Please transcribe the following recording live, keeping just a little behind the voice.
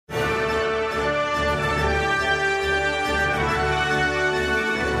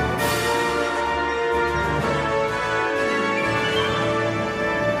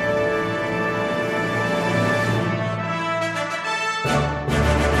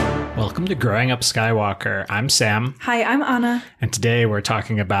Welcome to Growing Up Skywalker. I'm Sam. Hi, I'm Anna. And today we're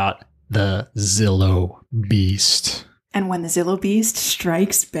talking about the Zillo beast. And when the Zillo beast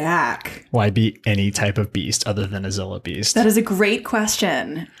strikes back. Why be any type of beast other than a Zillo beast? That is a great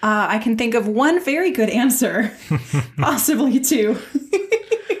question. I can think of one very good answer. Possibly two.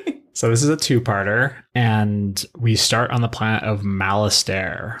 So this is a two-parter, and we start on the planet of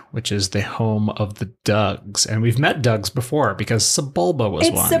Malastare, which is the home of the Dugs. And we've met Dugs before because Sebulba was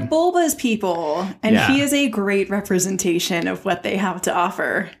one. It's Sebulba's people, and he is a great representation of what they have to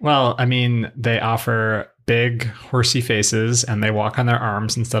offer. Well, I mean, they offer big horsey faces, and they walk on their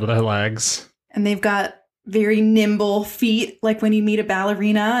arms instead of their legs. And they've got very nimble feet, like when you meet a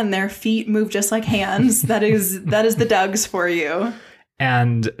ballerina and their feet move just like hands. That is the Dugs for you.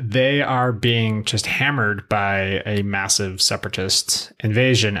 And they are being just hammered by a massive separatist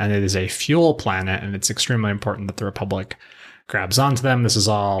invasion, and it is a fuel planet, and it's extremely important that the Republic grabs onto them. This is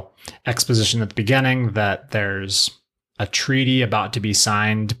all exposition at the beginning that there's a treaty about to be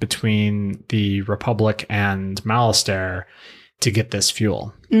signed between the Republic and Malastare to get this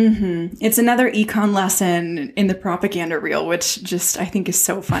fuel. Mm-hmm. It's another econ lesson in the propaganda reel, which just I think is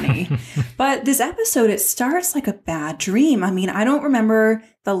so funny. But this episode, it starts like a bad dream. I mean, I don't remember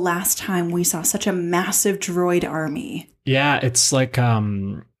the last time we saw such a massive droid army. Yeah, it's like a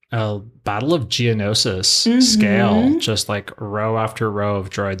Battle of Geonosis scale, just like row after row of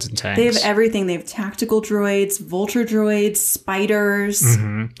droids and tanks. They have everything. They have tactical droids, vulture droids, spiders.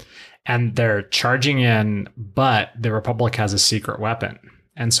 Mm-hmm. And they're charging in, but the Republic has a secret weapon.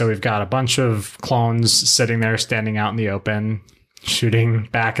 And so we've got a bunch of clones sitting there, standing out in the open, shooting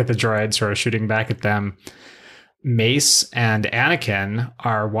back at the droids or shooting back at them. Mace and Anakin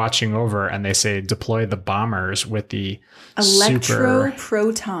are watching over, and they say, deploy the bombers with the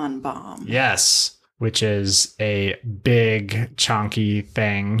electro-proton bomb. Yes, which is a big, chunky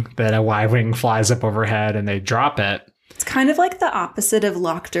thing that a Y-wing flies up overhead, and they drop it. It's kind of like the opposite of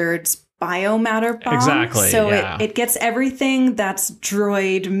Lockdurd's biomatter bomb. Exactly. So it gets everything that's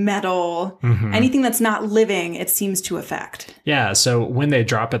droid, metal, anything that's not living, it seems to affect. Yeah. So when they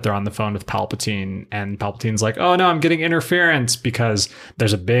drop it, they're on the phone with Palpatine, and Palpatine's like, oh no, I'm getting interference because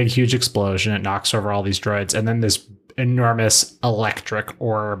there's a big, huge explosion. It knocks over all these droids. And then this enormous electric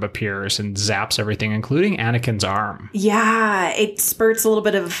orb appears and zaps everything, including Anakin's arm. Yeah, it spurts a little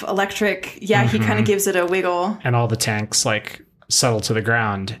bit of electric. Yeah, he kind of gives it a wiggle. And all the tanks like settle to the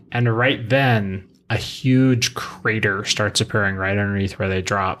ground. And right then, a huge crater starts appearing right underneath where they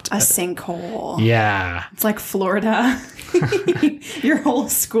dropped. A sinkhole. Yeah. It's like Florida. Your whole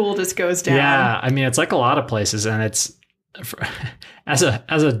school just goes down. Yeah, I mean, it's like a lot of places, and it's as a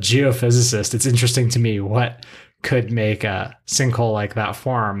geophysicist, it's interesting to me what could make a sinkhole like that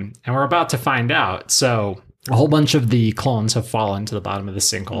form, and we're about to find out. So a whole bunch of the clones have fallen to the bottom of the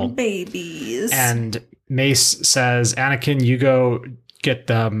sinkhole. Babies. And Mace says, Anakin, you go get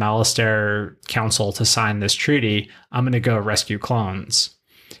the Malastare Council to sign this treaty. I'm going to go rescue clones.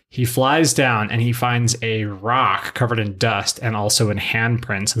 He flies down and he finds a rock covered in dust and also in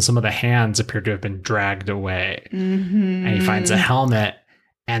handprints, and some of the hands appear to have been dragged away. And he finds a helmet,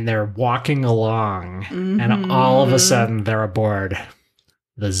 and they're walking along, and all of a sudden they're aboard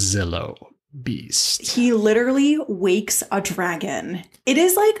the Zillo beast. He literally wakes a dragon. It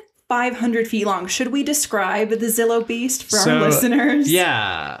is like 500 feet long. Should we describe the Zillo beast for our listeners?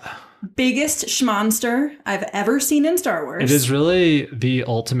 Yeah. Biggest schmonster I've ever seen in Star Wars. It is really the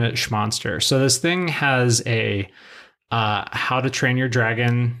ultimate schmonster. So this thing has a How to Train Your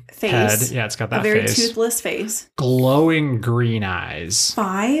Dragon face. Head. Yeah, it's got that a very face. Toothless face. Glowing green eyes.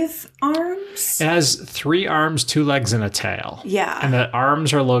 5 arms? It has 3 arms, 2 legs, and a tail. Yeah. And the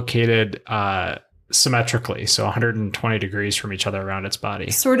arms are located symmetrically, so 120 degrees from each other around its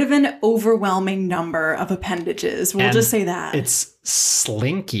body. Sort of an overwhelming number of appendages. We'll just say that. It's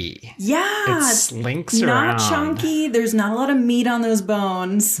slinky. Yeah. It slinks around. Not chunky. There's not a lot of meat on those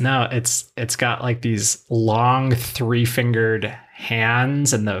bones. No, it's got like these long 3-fingered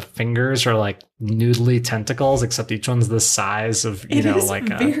hands, and the fingers are like noodly tentacles, except each one's the size of, It is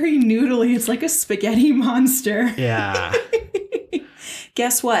very noodly. It's like a spaghetti monster. Yeah.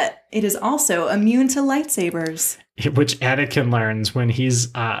 Guess what? It is also immune to lightsabers. Which Anakin learns when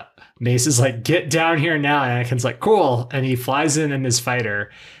he's Mace is like, get down here now. And Anakin's like, cool. And he flies in his fighter.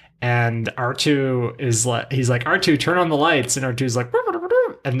 And R2 is like, he's like, R2, turn on the lights. And R2's like,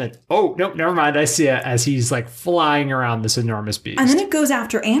 and then, oh, nope, never mind. I see it, as he's like flying around this enormous beast. And then it goes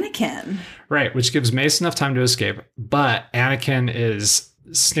after Anakin. Right, which gives Mace enough time to escape. But Anakin is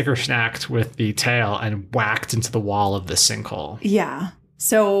snicker-snacked with the tail and whacked into the wall of the sinkhole. Yeah.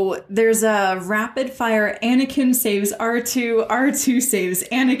 So there's a rapid fire. Anakin saves R2. R2 saves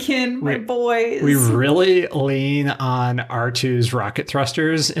Anakin, my boys. We really lean on R2's rocket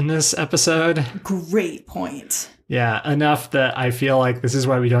thrusters in this episode. Great point. Yeah, enough that I feel like this is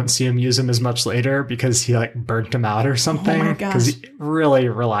why we don't see him use them as much later, because he like burnt them out or something. Oh my gosh. Because he really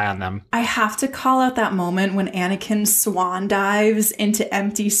rely on them. I have to call out that moment when Anakin swan dives into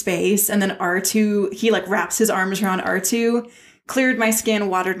empty space and then R2, he like wraps his arms around R2. Cleared my skin,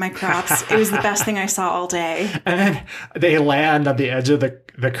 watered my crops. It was the best thing I saw all day. And then they land on the edge of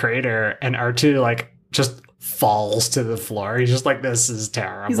the crater, and R2 like just falls to the floor. He's just like, this is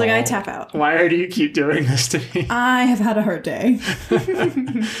terrible. He's like, I tap out. Why do you keep doing this to me? I have had a hard day.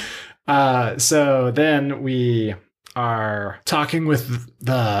 So then we are talking with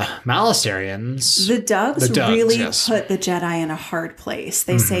the Malastarians. The Dugs really put the Jedi in a hard place.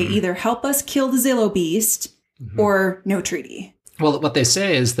 They say either help us kill the Zillo Beast or no treaty. Well, what they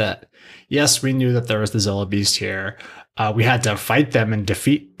say is that, yes, we knew that there was the Zillo Beast here. We had to fight them and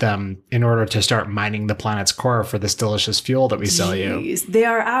defeat them in order to start mining the planet's core for this delicious fuel that we sell you. They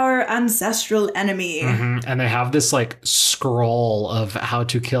are our ancestral enemy. And they have this like scroll of how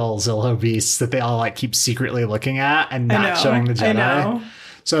to kill Zillo Beasts that they all like keep secretly looking at and not showing the Jedi. I know.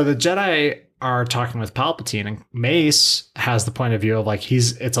 So the Jedi are talking with Palpatine, and Mace has the point of view of like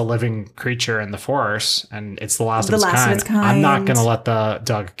it's a living creature in the Force, and it's the last of its kind. I'm not going to let the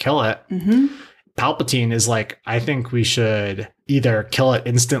Dug kill it. Palpatine is like, I think we should either kill it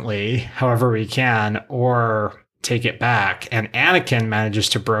instantly, however we can, or take it back. And Anakin manages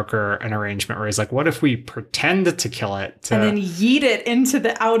to broker an arrangement where he's like, what if we pretend to kill it? And then yeet it into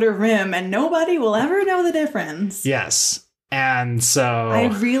the outer rim, and nobody will ever know the difference. Yes. And so I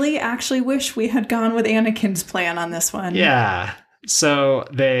really actually wish we had gone with Anakin's plan on this one. Yeah. So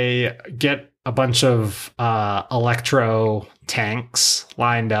they get a bunch of electro tanks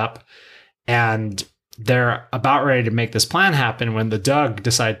lined up, and they're about ready to make this plan happen when the Dug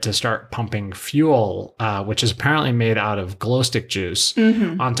decide to start pumping fuel, which is apparently made out of glow stick juice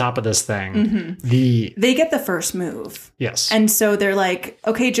on top of this thing. They get the first move. Yes. And so they're like,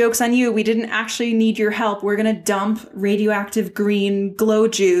 okay, joke's on you. We didn't actually need your help. We're going to dump radioactive green glow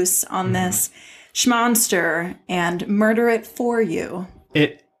juice on this schmonster and murder it for you.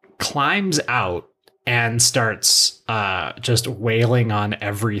 It climbs out and starts just wailing on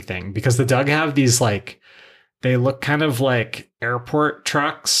everything, because the Dug have these like, they look kind of like airport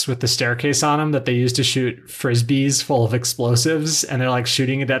trucks with the staircase on them that they use to shoot frisbees full of explosives, and they're like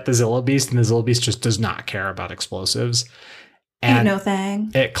shooting it at the Zillo Beast, and the Zillo Beast just does not care about explosives. And no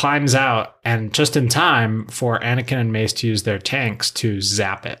thing. It climbs out, and just in time for Anakin and Mace to use their tanks to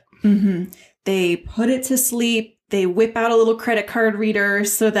zap it. They put it to sleep. They whip out a little credit card reader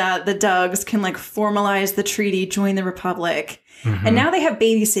so that the Dugs can like formalize the treaty, join the Republic. And now they have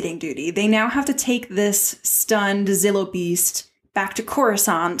babysitting duty. They now have to take this stunned Zillo Beast back to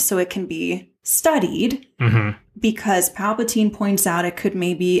Coruscant so it can be studied, because Palpatine points out it could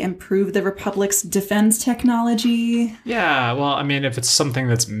maybe improve the Republic's defense technology. Yeah, well, I mean, if it's something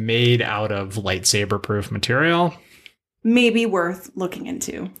that's made out of lightsaber-proof material, maybe worth looking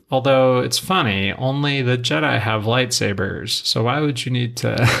into. Although it's funny, only the Jedi have lightsabers, so why would you need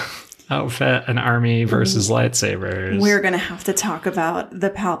to outfit an army versus lightsabers? We're going to have to talk about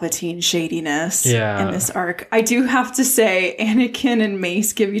the Palpatine shadiness in this arc. I do have to say, Anakin and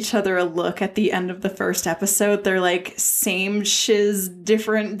Mace give each other a look at the end of the first episode. They're like, same shiz,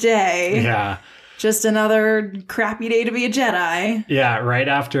 different day. Yeah. Just another crappy day to be a Jedi. Yeah, right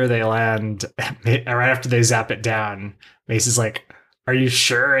after they land, right after they zap it down, Mace is like, are you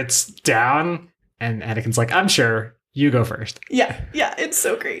sure it's down? And Anakin's like, I'm sure. You go first. Yeah, it's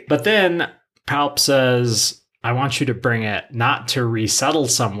so great. But then Palp says, I want you to bring it not to resettle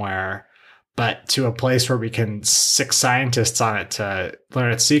somewhere, but to a place where we can sick scientists on it to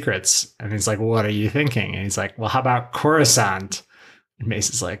learn its secrets. And he's like, what are you thinking? And he's like, well, how about Coruscant? And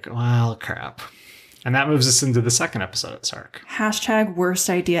Mace is like, well, crap. And that moves us into the second episode of this arc. # worst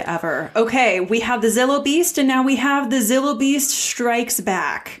idea ever. Okay, we have the Zillo Beast, and now we have the Zillo Beast Strikes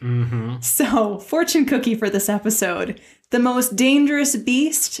Back. So, fortune cookie for this episode. The most dangerous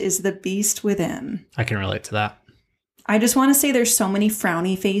beast is the beast within. I can relate to that. I just want to say there's so many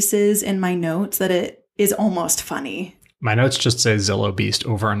frowny faces in my notes that it is almost funny. My notes just say Zillo Beast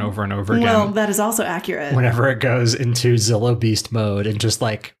over and over and over again. Well, that is also accurate. Whenever it goes into Zillo Beast mode and just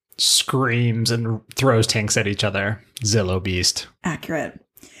like screams and throws tanks at each other. Zillo Beast. Accurate.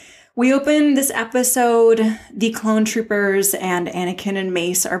 We open this episode, the clone troopers and Anakin and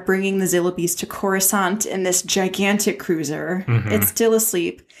Mace are bringing the Zillo Beast to Coruscant in this gigantic cruiser. It's still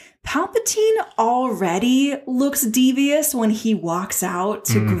asleep. Palpatine already looks devious when he walks out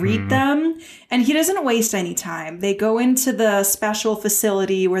to greet them, and he doesn't waste any time. They go into the special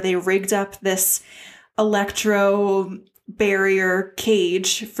facility where they rigged up this electro barrier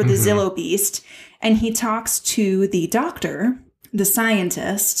cage for the Zillo beast, and he talks to the doctor, the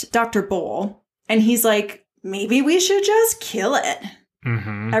scientist, Dr. Bowl, and he's like, maybe we should just kill it.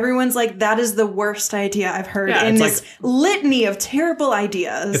 Everyone's like, that is the worst idea I've heard in this litany of terrible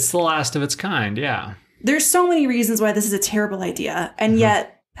ideas. It's the last of its kind, yeah. There's so many reasons why this is a terrible idea, and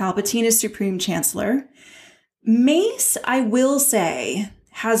yet Palpatine is Supreme Chancellor. Mace, I will say,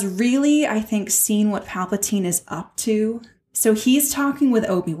 has really, I think, seen what Palpatine is up to. So he's talking with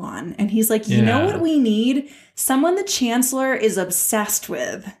Obi-Wan, and he's like, you know what we need? Someone the Chancellor is obsessed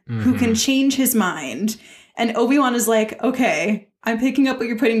with, who can change his mind. And Obi-Wan is like, okay, I'm picking up what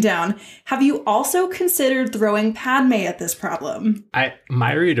you're putting down. Have you also considered throwing Padme at this problem?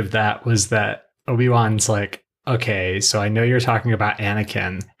 My read of that was that Obi-Wan's like, okay, so I know you're talking about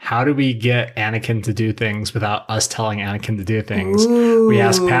Anakin. How do we get Anakin to do things without us telling Anakin to do things? Ooh. We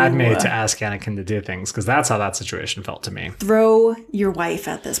ask Padme to ask Anakin to do things, because that's how that situation felt to me. Throw your wife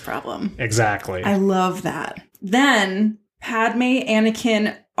at this problem. Exactly. I love that. Then Padme,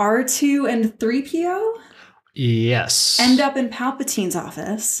 Anakin, R2, and 3PO? Yes. End up in Palpatine's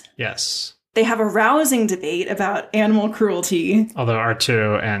office. Yes. They have a rousing debate about animal cruelty. Although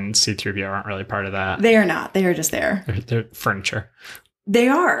R2 and C-3PO aren't really part of that. They are not. They are just there. They're furniture. They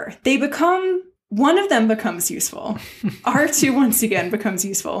are. They become... One of them becomes useful. R2 once again becomes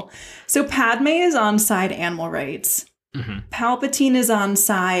useful. So Padme is on side animal rights. Palpatine is on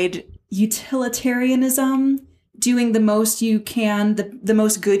side utilitarianism. Doing the most you can, the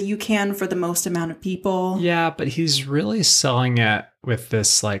most good you can for the most amount of people. Yeah, but he's really selling it with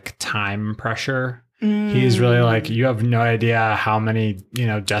this like time pressure. He's really like, you have no idea how many,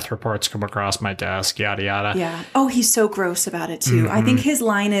 death reports come across my desk, yada, yada. Yeah. Oh, he's so gross about it too. I think his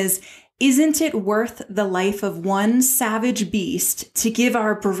line is, isn't it worth the life of one savage beast to give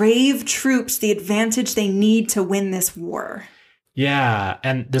our brave troops the advantage they need to win this war? Yeah,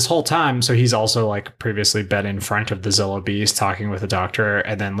 and this whole time, so he's also like previously been in front of the Zillo Beast talking with the Doctor,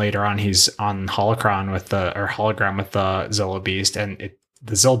 and then later on he's on hologram with the Zillo Beast, and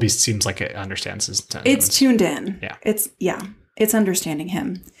the Zillo Beast seems like it understands his intentions. It's tuned in. Yeah, it's understanding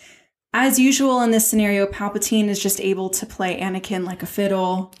him. As usual in this scenario, Palpatine is just able to play Anakin like a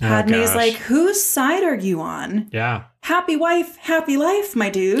fiddle. Padme's like, whose side are you on? Yeah. Happy wife, happy life, my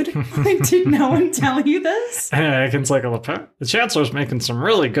dude. Like, did no one tell you this? And Anakin's like, the Chancellor's making some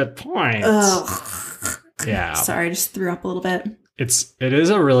really good points. Ugh. Yeah. Sorry, I just threw up a little bit. It is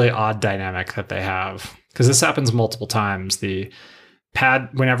a really odd dynamic that they have, because this happens multiple times.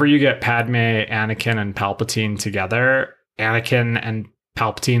 Whenever you get Padme, Anakin, and Palpatine together, Anakin and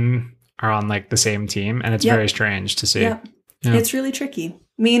Palpatine are on like the same team, and it's very strange to see. Yep. Yeah. It's really tricky.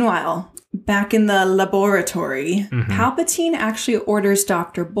 Meanwhile, back in the laboratory, Palpatine actually orders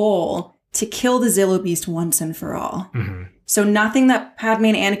Dr. Bowl to kill the Zillo Beast once and for all. So nothing that Padme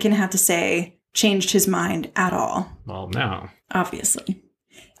and Anakin had to say changed his mind at all. Well, no. Obviously.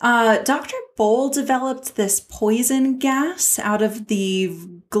 Dr. Bowl developed this poison gas out of the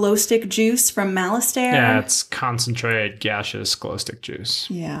glow stick juice from Malastare. Yeah, it's concentrated gaseous glow stick juice.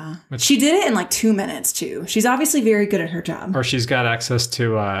 Yeah. She did it in like 2 minutes, too. She's obviously very good at her job. Or she's got access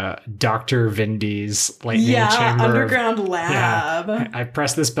to Dr. Vindy's lightning chamber. Underground lab. Yeah. I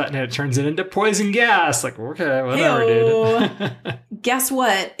press this button and it turns it into poison gas. Like, okay, whatever, dude. Guess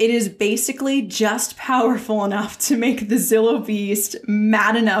what? It is basically just powerful enough to make the Zillo Beast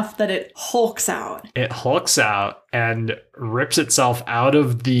mad enough that it hulks out. It hulks out and rips itself out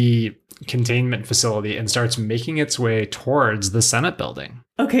of the containment facility and starts making its way towards the Senate building.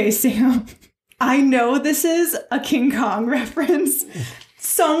 Okay, Sam, I know this is a King Kong reference.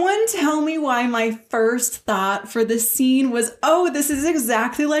 Someone tell me why my first thought for this scene was, oh, this is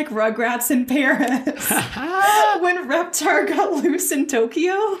exactly like Rugrats in Paris. When Reptar got loose in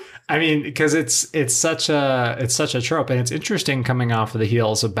Tokyo. I mean, because it's such a trope, and it's interesting coming off of the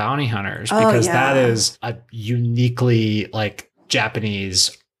heels of Bounty Hunters, because that is a uniquely like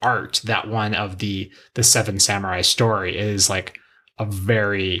Japanese art. That one of the Seven Samurai story is like a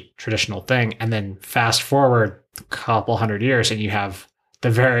very traditional thing, and then fast forward a couple hundred years, and you have the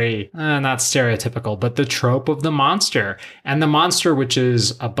very not stereotypical, but the trope of the monster, and the monster which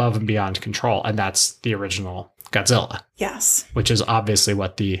is above and beyond control, and that's the original Godzilla. Yes, which is obviously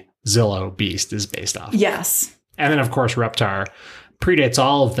what the Zillo Beast is based off. Yes. And then, of course, Reptar predates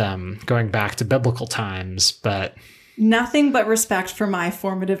all of them, going back to biblical times, but... Nothing but respect for my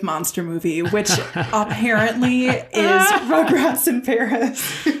formative monster movie, which apparently is Rugrats in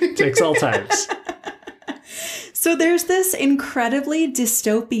Paris. Takes all types. So there's this incredibly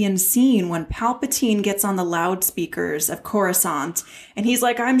dystopian scene when Palpatine gets on the loudspeakers of Coruscant, and he's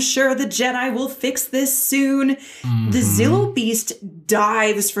like, I'm sure the Jedi will fix this soon. The Zillo Beast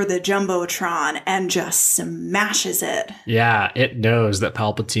dives for the Jumbotron and just smashes it. Yeah, it knows that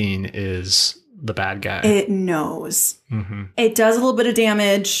Palpatine is the bad guy. It knows. It does a little bit of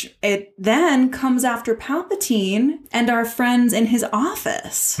damage. It then comes after Palpatine and our friends in his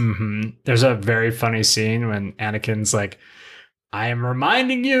office. There's a very funny scene when Anakin's like, I am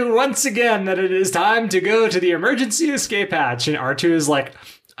reminding you once again that it is time to go to the emergency escape hatch. And R2 is like,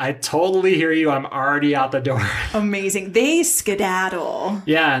 I totally hear you. I'm already out the door. Amazing. They skedaddle.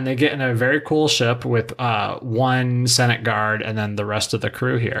 Yeah, and they get in a very cool ship with one Senate guard and then the rest of the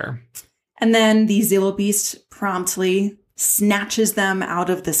crew here. And then the Zillo Beast promptly snatches them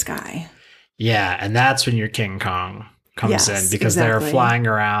out of the sky. Yeah, and that's when your King Kong comes in because they're flying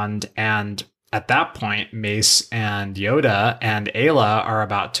around. And at that point, Mace and Yoda and Ayla are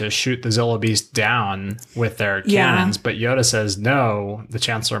about to shoot the Zillo Beast down with their cannons. But Yoda says, no, the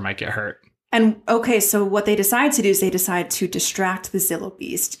Chancellor might get hurt. And okay, so what they decide to do is they decide to distract the Zillo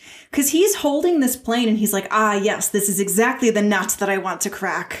Beast because he's holding this plane and he's like, yes, this is exactly the nut that I want to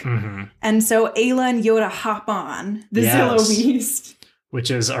crack. And so Ayla and Yoda hop on the Zillo Beast. Which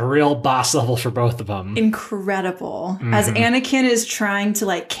is a real boss level for both of them. Incredible. As Anakin is trying to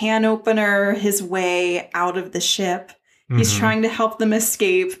like can opener his way out of the ship, he's trying to help them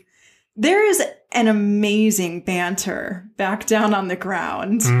escape. There is an amazing banter back down on the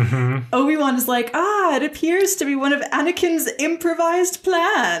ground. Obi-Wan is like, it appears to be one of Anakin's improvised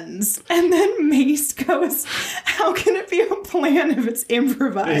plans. And then Mace goes, how can it be a plan if it's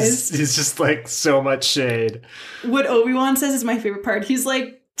improvised? It's just like so much shade. What Obi-Wan says is my favorite part. He's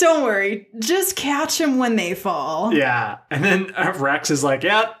like, don't worry, just catch them when they fall. Yeah. And then Rex is like,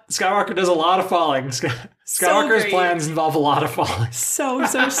 Skywalker does a lot of falling. Skywalker's plans involve a lot of falling.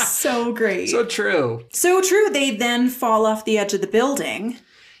 So great. So true. So true. They then fall off the edge of the building.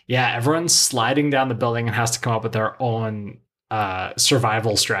 Yeah, everyone's sliding down the building and has to come up with their own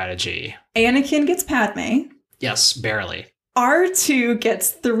survival strategy. Anakin gets Padme. Yes, barely. R2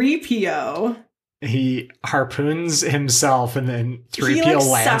 gets 3PO. He harpoons himself and then 3PO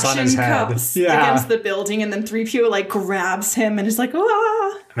lands on his head. Against the building, and then 3PO grabs him and is like,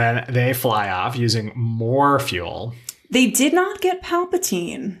 ah. Then they fly off using more fuel. They did not get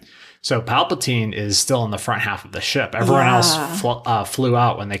Palpatine. So Palpatine is still in the front half of the ship. Everyone else flew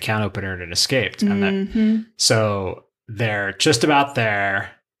out when they can opener and escaped. And so they're just about there.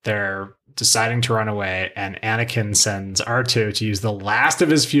 They're deciding to run away, and Anakin sends R2 to use the last of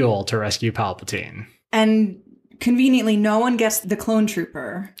his fuel to rescue Palpatine. And conveniently, no one gets the clone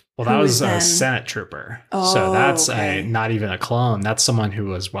trooper. Well, that was a Senate trooper. So that's not even a clone. That's someone who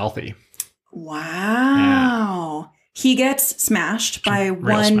was wealthy. Wow. Yeah. He gets smashed by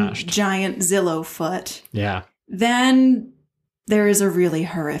one giant Zillo foot. Yeah. Then there is a really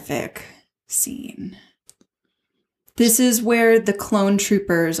horrific scene. This is where the clone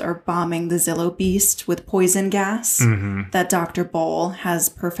troopers are bombing the Zillo Beast with poison gas that Dr. Bowl has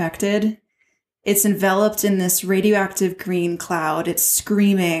perfected. It's enveloped in this radioactive green cloud. It's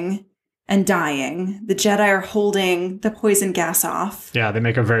screaming and dying. The Jedi are holding the poison gas off. Yeah, they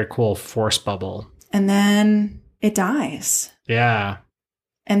make a very cool force bubble. And then it dies. Yeah.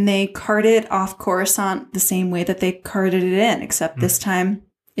 And they cart it off Coruscant the same way that they carted it in, except this time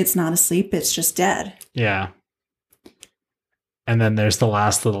it's not asleep, it's just dead. Yeah. And then there's the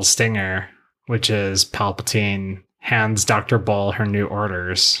last little stinger, which is Palpatine hands Dr. Bowl her new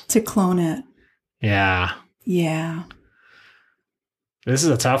orders. To clone it. Yeah. Yeah. This is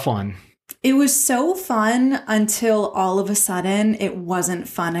a tough one. It was so fun until all of a sudden it wasn't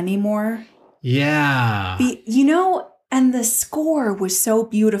fun anymore. Yeah. And the score was so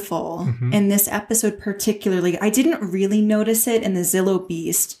beautiful in this episode particularly. I didn't really notice it in the Zillo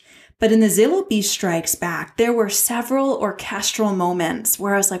Beast. But in the Zillo Beast Strikes Back, there were several orchestral moments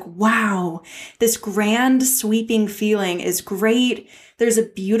where I was like, wow, this grand sweeping feeling is great. There's a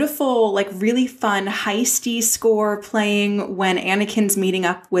beautiful, really fun, heisty score playing when Anakin's meeting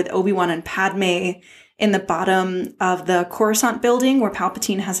up with Obi-Wan and Padme in the bottom of the Coruscant building where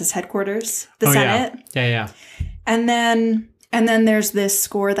Palpatine has his headquarters, the Senate. Yeah. And then there's this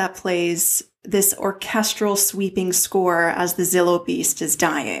score that plays, this orchestral sweeping score as the Zillo Beast is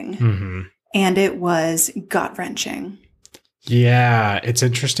dying. And it was gut-wrenching. Yeah, it's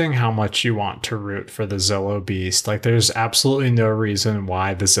interesting how much you want to root for the Zillo Beast. There's absolutely no reason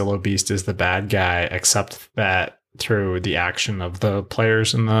why the Zillo Beast is the bad guy, except that through the action of the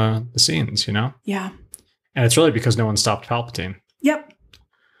players in the scenes, you know? Yeah. And it's really because no one stopped Palpatine. Yep.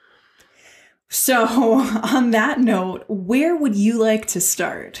 So on that note, where would you like to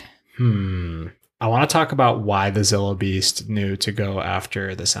start? I want to talk about why the Zillo Beast knew to go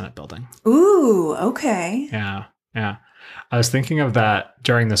after the Senate building. Ooh, okay. Yeah. I was thinking of that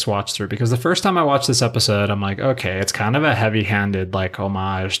during this watch through because the first time I watched this episode, I'm like, okay, it's kind of a heavy-handed like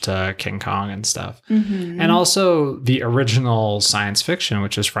homage to King Kong and stuff. And also the original science fiction,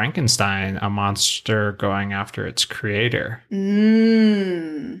 which is Frankenstein, a monster going after its creator.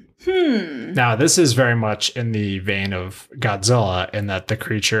 Now, this is very much in the vein of Godzilla in that the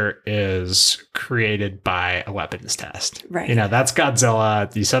creature is created by a weapons test. Right. You know, that's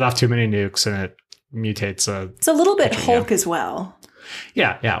Godzilla. You set off too many nukes and it mutates it's a little bit Hulk as well.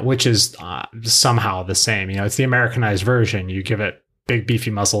 Yeah, which is somehow the same. You know, it's the Americanized version. You give it big beefy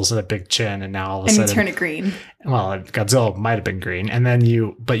muscles and a big chin, and now all of a sudden you turn it green. Well, Godzilla might have been green, and then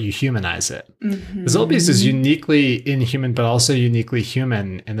you humanize it. The Zillo Beast is uniquely inhuman, but also uniquely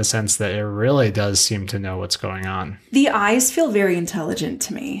human in the sense that it really does seem to know what's going on. The eyes feel very intelligent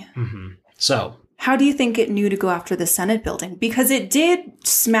to me. So, how do you think it knew to go after the Senate building? Because it did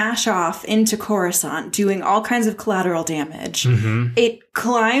smash off into Coruscant, doing all kinds of collateral damage. It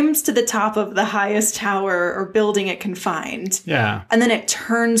climbs to the top of the highest tower or building it can find. Yeah. And then it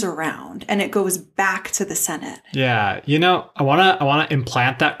turns around and it goes back to the Senate. Yeah. You know, I want to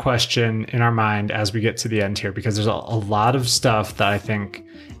implant that question in our mind as we get to the end here, because there's a lot of stuff that I think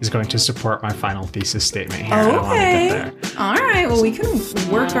is going to support my final thesis statement here. Okay. I want to get there. All right. Well, we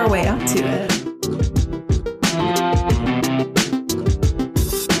can work our way up to it.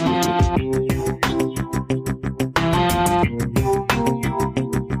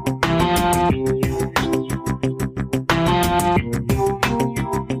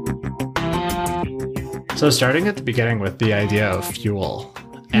 So starting at the beginning with the idea of fuel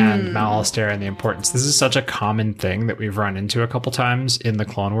and Malastare and the importance. This is such a common thing that we've run into a couple times in the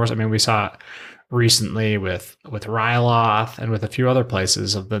Clone Wars. I mean, we saw it recently with Ryloth and with a few other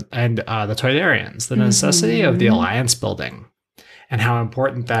places the Toydarians, the necessity of the alliance building and how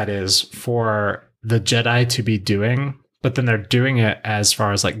important that is for the Jedi to be doing. But then they're doing it as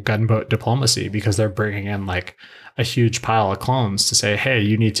far as like gunboat diplomacy, because they're bringing in like a huge pile of clones to say, hey,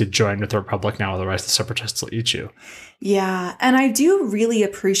 you need to join with the Republic now, otherwise the Separatists will eat you. Yeah, and I do really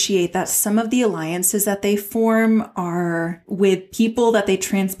appreciate that some of the alliances that they form are with people that they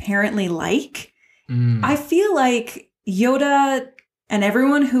transparently like. I feel like Yoda and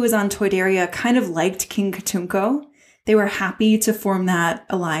everyone who was on Toydaria kind of liked King Katunko. They were happy to form that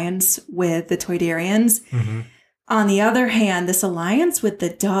alliance with the Toydarians. On the other hand, this alliance with the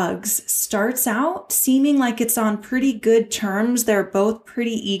Dugs starts out seeming like it's on pretty good terms. They're both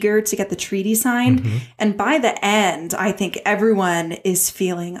pretty eager to get the treaty signed. And by the end, I think everyone is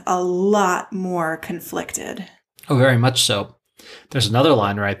feeling a lot more conflicted. Oh, very much so. There's another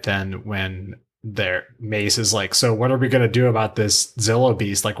line right then when Mace is like, so what are we going to do about this Zillo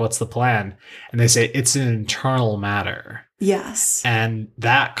Beast? Like, what's the plan? And they say, it's an internal matter. Yes. And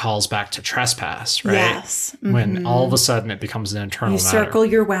that calls back to trespass, right? Yes. When all of a sudden it becomes an internal matter. You circle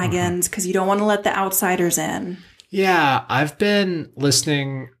your wagons because you don't want to let the outsiders in. Yeah. I've been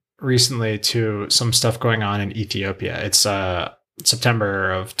listening recently to some stuff going on in Ethiopia. It's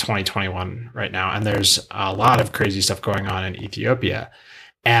September of 2021 right now. And there's a lot of crazy stuff going on in Ethiopia.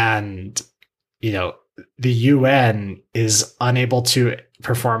 And, you know, the UN is unable to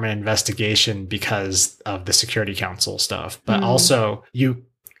perform an investigation because of the Security Council stuff. But also you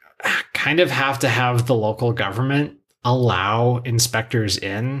kind of have to have the local government allow inspectors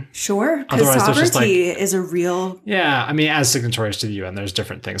in. Sure, because sovereignty is a real... Yeah, I mean, as signatories to the UN, there's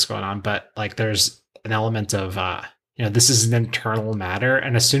different things going on. But like there's an element of, this is an internal matter.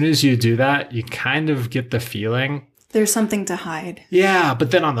 And as soon as you do that, you kind of get the feeling... There's something to hide. Yeah,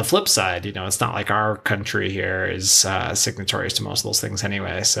 but then on the flip side, it's not like our country here is signatories to most of those things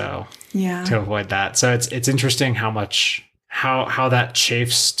anyway. So yeah, to avoid that. So it's interesting how that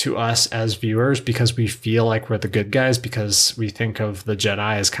chafes to us as viewers, because we feel like we're the good guys because we think of the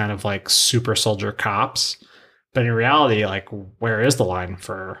Jedi as kind of like super soldier cops. But in reality, like, where is the line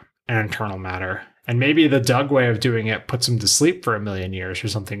for an internal matter? And maybe the Doug way of doing it puts him to sleep for 1,000,000 years or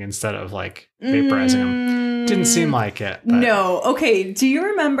something instead of like vaporizing him. Didn't seem like it. But. No. Okay. Do you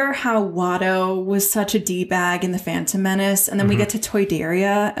remember how Watto was such a D-bag in The Phantom Menace? And then we get to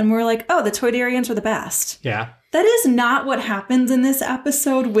Toydaria and we're like, oh, the Toydarians are the best. Yeah. That is not what happens in this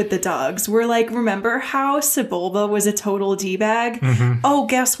episode with the Dugs. We're like, remember how Sebulba was a total D-bag? Oh,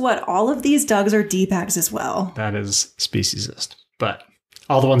 guess what? All of these Dugs are D-bags as well. That is speciesist. But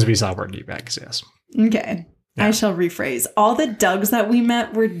all the ones we saw were D-bags, yes. Okay. Yeah. I shall rephrase. All the Dougs that we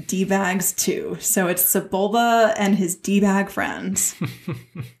met were D-bags too. So it's Sebulba and his D-bag friends.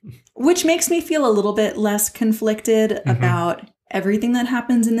 Which makes me feel a little bit less conflicted about everything that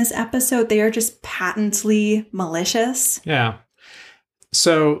happens in this episode. They are just patently malicious. Yeah.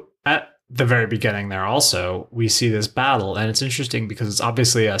 So at the very beginning there also, we see this battle, and it's interesting because it's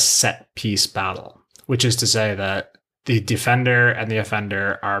obviously a set piece battle, which is to say that the defender and the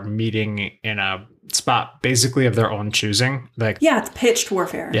offender are meeting in a spot basically of their own choosing. Like, yeah, it's pitched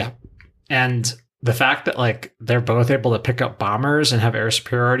warfare. Yeah. And the fact that like they're both able to pick up bombers and have air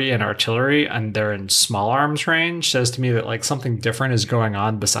superiority and artillery, and they're in small arms range, says to me that like something different is going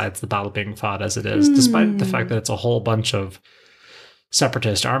on besides the battle being fought as it is, despite the fact that it's a whole bunch of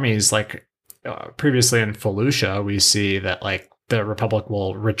separatist armies. Like previously in Fallujah, we see that like the Republic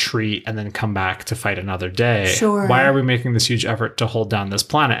will retreat and then come back to fight another day. Sure. Why are we making this huge effort to hold down this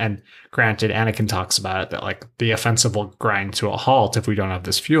planet? And granted, Anakin talks about it, that like the offensive will grind to a halt if we don't have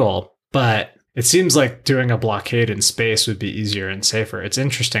this fuel. But it seems like doing a blockade in space would be easier and safer. It's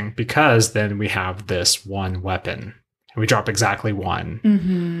interesting because then we have this one weapon. We drop exactly one.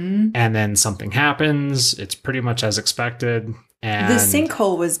 And then something happens. It's pretty much as expected. And the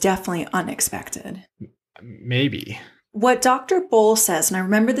sinkhole was definitely unexpected. Maybe. What Dr. Bowl says, and I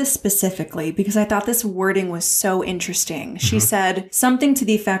remember this specifically because I thought this wording was so interesting. She said something to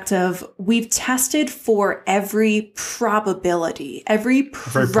the effect of, we've tested for every probability, every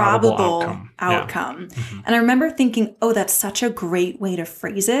probable outcome. Yeah. And I remember thinking, oh, that's such a great way to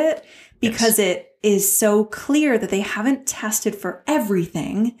phrase it, because it is so clear that they haven't tested for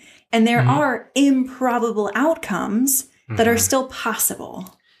everything. And there are improbable outcomes that are still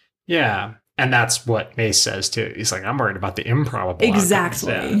possible. Yeah. And that's what Mace says too. He's like, I'm worried about the improbable.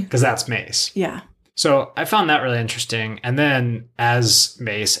 Exactly. Because that's Mace. Yeah. So I found that really interesting. And then as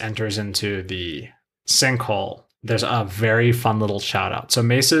Mace enters into the sinkhole, there's a very fun little shout out. So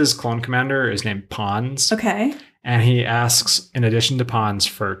Mace's clone commander is named Pons. Okay. And he asks, in addition to Pons,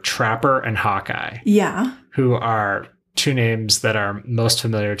 for Trapper and Hawkeye. Yeah. Who are two names that are most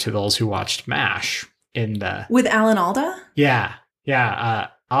familiar to those who watched MASH in the... With Alan Alda? Yeah. Yeah.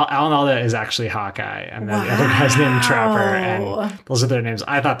 Alan Alda is actually Hawkeye, and then the other guy's named Trapper, and those are their names.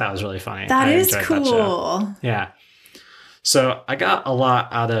 I thought that was really funny. That I is enjoyed cool. that show. Yeah. So I got a lot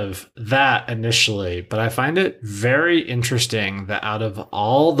out of that initially, but I find it very interesting that out of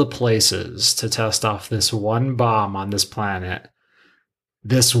all the places to test off this one bomb on this planet,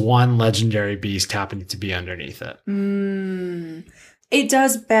 this one legendary beast happened to be underneath it. It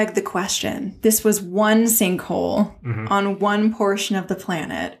does beg the question. This was one sinkhole on one portion of the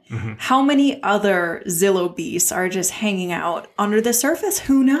planet. How many other Zillo beasts are just hanging out under the surface?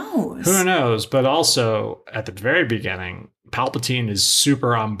 Who knows? Who knows? But also, at the very beginning, Palpatine is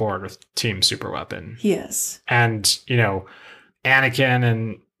super on board with Team Superweapon. He is. And, you know, Anakin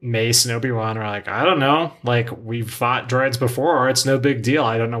and Mace and Obi-Wan are like, I don't know, like, we've fought droids before, it's no big deal,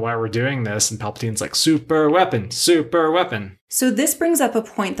 I don't know why we're doing this. And Palpatine's like, super weapon. So this brings up a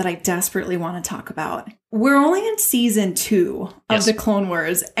point that I desperately want to talk about. We're only in season 2 of the Clone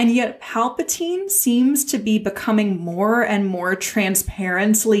Wars, and yet Palpatine seems to be becoming more and more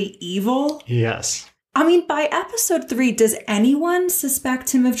transparently evil. Yes. I mean, by episode 3, does anyone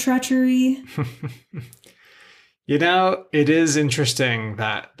suspect him of treachery? You know, it is interesting,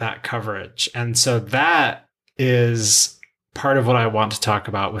 that coverage. And so that is part of what I want to talk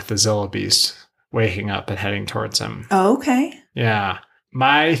about with the Zillo Beast waking up and heading towards him. Oh, okay. Yeah.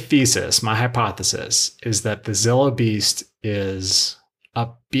 My thesis, my hypothesis is that the Zillo Beast is a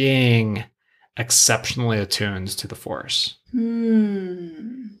being exceptionally attuned to the Force.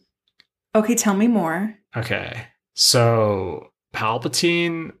 Okay, tell me more. Okay. So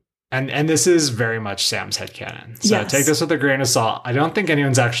Palpatine... And this is very much Sam's headcanon. So take this with a grain of salt. I don't think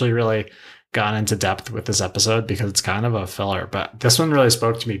anyone's actually really gone into depth with this episode because it's kind of a filler. But this one really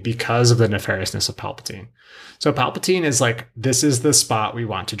spoke to me because of the nefariousness of Palpatine. So Palpatine is like, this is the spot we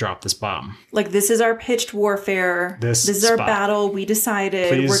want to drop this bomb. Like, this is our pitched warfare. This is our battle. We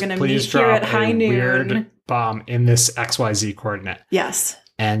decided we're going to meet here at high noon. Weird bomb in this XYZ coordinate. Yes.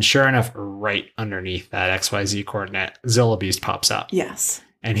 And sure enough, right underneath that XYZ coordinate, Zillo Beast pops up. Yes.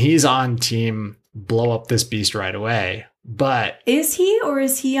 And he's on team blow up this beast right away. But is he, or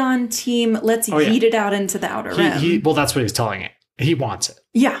is he on team let's yeet it out into the outer rim? Well, that's what he's telling it. He wants it.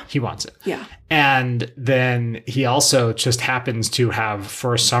 Yeah. He wants it. Yeah. And then he also just happens to have,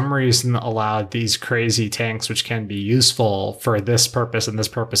 for some reason, allowed these crazy tanks, which can be useful for this purpose and this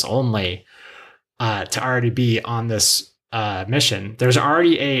purpose only, to already be on this mission, there's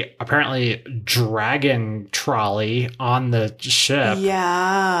already a apparently dragon trolley on the ship.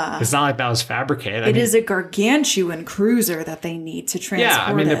 Yeah. It's not like that was fabricated. It is a gargantuan cruiser that they need to transport. Yeah,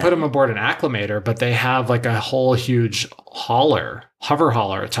 I mean, they put him aboard an acclimator, but they have like a whole huge hover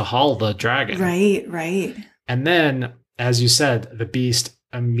hauler to haul the dragon. Right. And then, as you said, the beast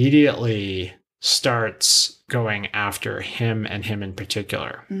immediately starts going after him and him in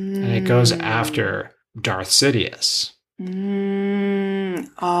particular. And it goes after Darth Sidious.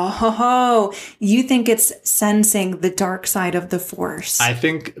 Oh, you think it's sensing the dark side of the Force? I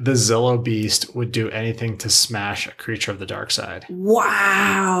think the Zillo beast would do anything to smash a creature of the dark side.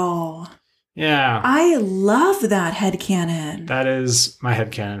 Wow. Yeah. I love that headcanon. That is my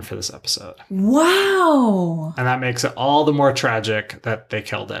headcanon for this episode. Wow. And that makes it all the more tragic that they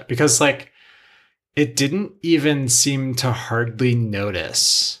killed it. Because, like, it didn't even seem to hardly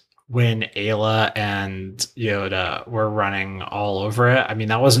notice when Ayla and Yoda were running all over it. I mean,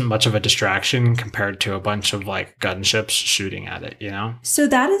 that wasn't much of a distraction compared to a bunch of like gunships shooting at it, you know? So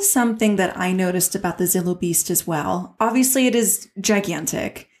that is something that I noticed about the Zillo Beast as well. Obviously, it is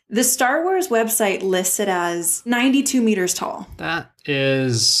gigantic. The Star Wars website lists it as 92 meters tall. That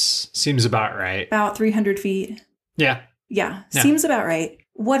seems about right. About 300 feet. Yeah. Yeah, seems about right.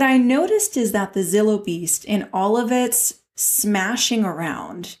 What I noticed is that the Zillo Beast, in all of its smashing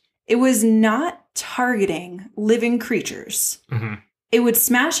around, it was not targeting living creatures. Mm-hmm. It would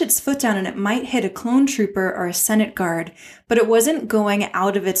smash its foot down and it might hit a clone trooper or a Senate guard, but it wasn't going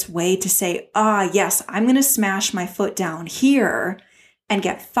out of its way to say, yes, I'm going to smash my foot down here and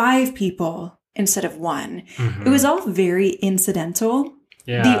get 5 people instead of 1. Mm-hmm. It was all very incidental.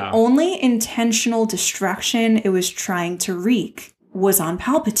 Yeah. The only intentional destruction it was trying to wreak was on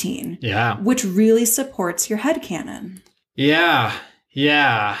Palpatine. Yeah. Which really supports your headcanon. Yeah.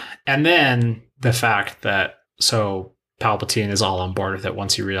 Yeah. And then the fact that Palpatine is all on board with it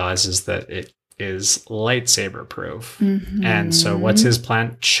once he realizes that it is lightsaber proof. Mm-hmm. And so what's his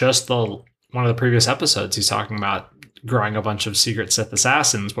plan? Just one of the previous episodes, he's talking about growing a bunch of secret Sith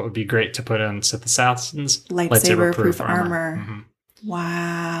assassins. What would be great to put in Sith assassins? Lightsaber proof armor. Mm-hmm.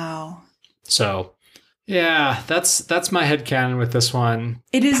 Wow. So yeah, that's my headcanon with this one.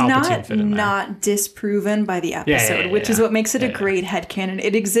 It is Palpatine not disproven by the episode, which is what makes it a great headcanon.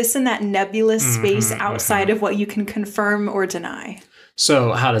 It exists in that nebulous space outside of what you can confirm or deny.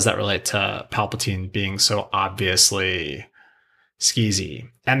 So how does that relate to Palpatine being so obviously skeezy?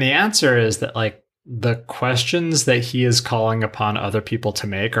 And the answer is that, like, the questions that he is calling upon other people to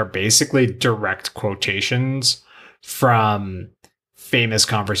make are basically direct quotations from famous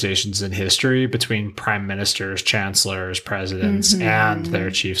conversations in history between prime ministers, chancellors, presidents, and their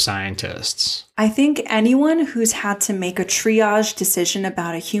chief scientists. I think anyone who's had to make a triage decision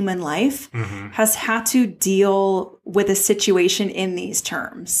about a human life has had to deal with a situation in these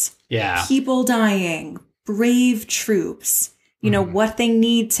terms. Yeah. People dying, brave troops, what they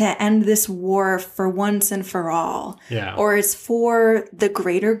need to end this war for once and for all. Yeah. Or it's for the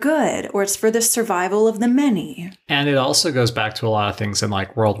greater good, or it's for the survival of the many. And it also goes back to a lot of things in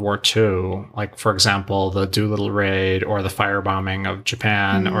like World War II, like, for example, the Doolittle raid or the firebombing of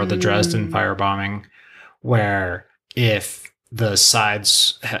Japan or the Dresden firebombing, where if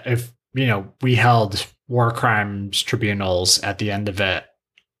we held war crimes tribunals at the end of it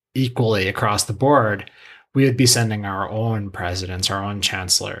equally across the board, we would be sending our own presidents, our own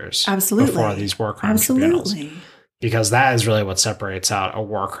chancellors before these war crime tribunals. Because that is really what separates out a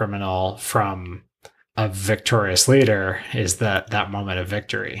war criminal from a victorious leader, is that moment of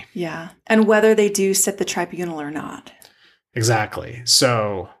victory. Yeah. And whether they do sit the tribunal or not. Exactly.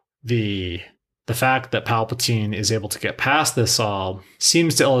 So the fact that Palpatine is able to get past this all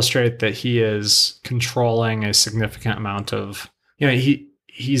seems to illustrate that he is controlling a significant amount of,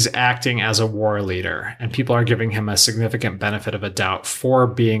 he's acting as a war leader, and people are giving him a significant benefit of a doubt for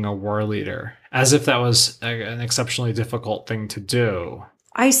being a war leader, as if that was an exceptionally difficult thing to do.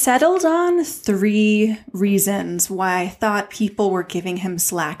 I settled on 3 reasons why I thought people were giving him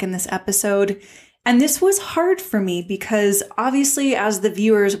slack in this episode. And this was hard for me because obviously as the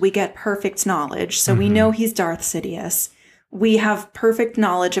viewers, we get perfect knowledge. So we know he's Darth Sidious. We have perfect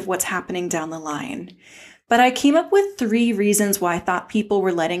knowledge of what's happening down the line. But I came up with 3 reasons why I thought people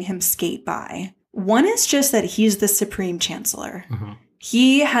were letting him skate by. One is just that he's the Supreme Chancellor.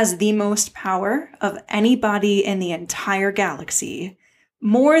 He has the most power of anybody in the entire galaxy,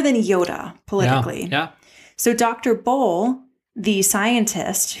 more than Yoda politically. Yeah. So Dr. Boll, the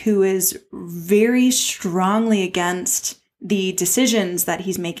scientist who is very strongly against the decisions that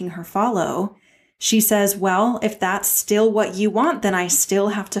he's making her follow, she says, well, if that's still what you want, then I still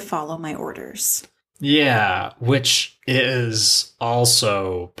have to follow my orders. Yeah, which is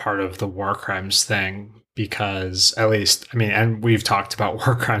also part of the war crimes thing because at least, I mean, and we've talked about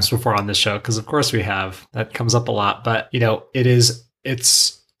war crimes before on this show because of course we have. That comes up a lot, but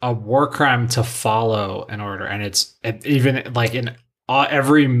it's a war crime to follow an order, and even like in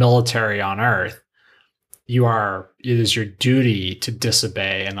every military on earth, it is your duty to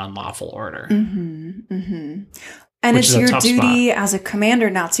disobey an unlawful order. And it's your duty as a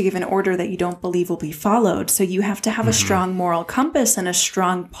commander not to give an order that you don't believe will be followed. So you have to have a strong moral compass and a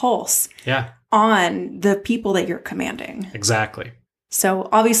strong pulse on the people that you're commanding. Exactly. So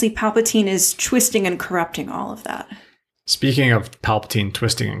obviously Palpatine is twisting and corrupting all of that. Speaking of Palpatine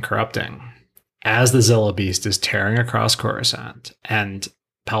twisting and corrupting, as the Zillo Beast is tearing across Coruscant and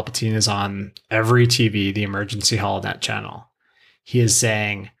Palpatine is on every TV, the emergency holonet channel, he is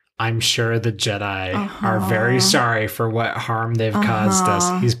saying, I'm sure the Jedi are very sorry for what harm they've caused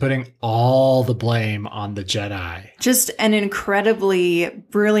us. He's putting all the blame on the Jedi. Just an incredibly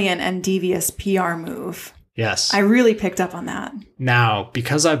brilliant and devious PR move. Yes. I really picked up on that. Now,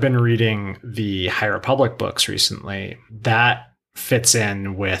 because I've been reading the High Republic books recently, that fits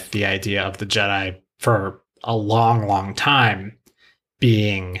in with the idea of the Jedi for a long, long time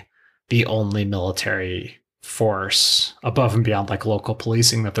being the only military force above and beyond like local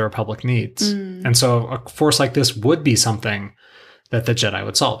policing that the Republic needs. And so a force like this would be something that the Jedi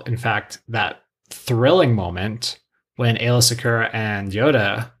would solve. In fact, that thrilling moment when Aayla Secura and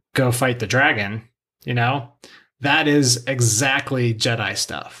Yoda go fight the dragon, that is exactly Jedi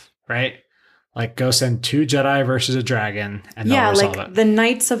stuff, right? Like go send 2 Jedi versus a dragon and they'll resolve it. The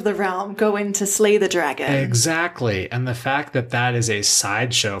Knights of the Realm go in to slay the dragon. Exactly. And the fact that that is a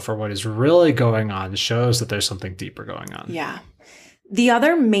sideshow for what is really going on shows that there's something deeper going on. Yeah. The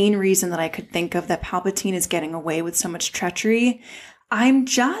other main reason that I could think of that Palpatine is getting away with so much treachery, I'm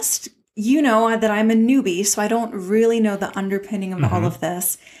just, that I'm a newbie, so I don't really know the underpinning of all of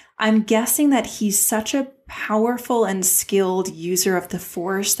this. I'm guessing that he's such a powerful and skilled user of the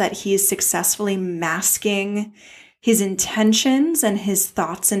Force that he is successfully masking his intentions and his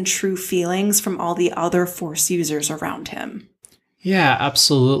thoughts and true feelings from all the other Force users around him. Yeah,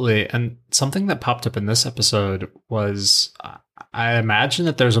 absolutely. And something that popped up in this episode was I imagine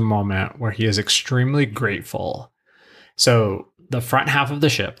that there's a moment where he is extremely grateful. So the front half of the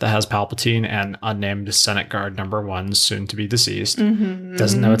ship that has Palpatine and unnamed Senate Guard number 1, soon to be deceased,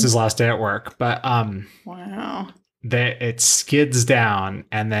 doesn't know it's his last day at work, but wow, it skids down,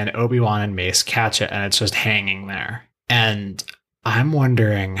 and then Obi-Wan and Mace catch it, and it's just hanging there. And I'm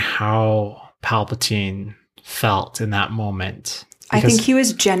wondering how Palpatine felt in that moment. I think he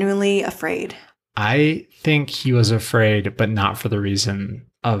was genuinely afraid. I think he was afraid, but not for the reason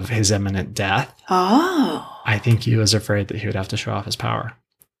of his imminent death. Oh. I think he was afraid that he would have to show off his power.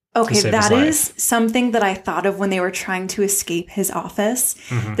 Okay, that is something that I thought of when they were trying to escape his office.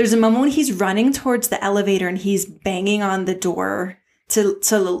 There's a moment when he's running towards the elevator and he's banging on the door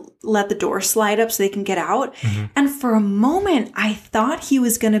to let the door slide up so they can get out. And for a moment, I thought he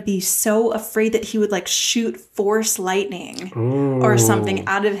was going to be so afraid that he would like shoot Force lightning or something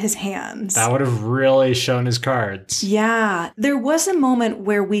out of his hands. That would have really shown his cards. Yeah. There was a moment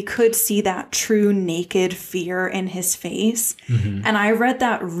where we could see that true naked fear in his face. And I read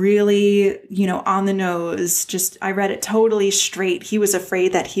that really, on the nose. I read it totally straight. He was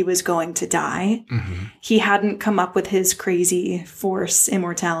afraid that he was going to die. He hadn't come up with his crazy Force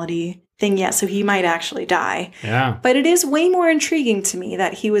immortality thing yet, so he might actually die. Yeah. But it is way more intriguing to me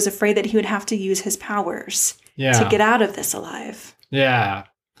that he was afraid that he would have to use his powers to get out of this alive. Yeah.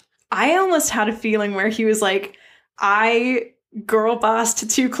 I almost had a feeling where he was like, I girl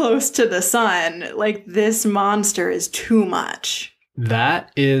bossed too close to the sun. Like, this monster is too much.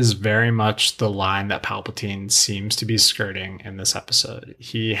 That is very much the line that Palpatine seems to be skirting in this episode.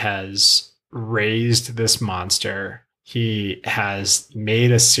 He has raised this monster. He has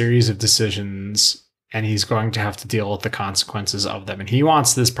made a series of decisions, and he's going to have to deal with the consequences of them. And he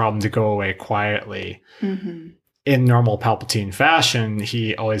wants this problem to go away quietly. In normal Palpatine fashion,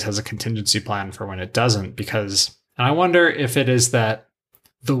 he always has a contingency plan for when it doesn't, because and I wonder if it is that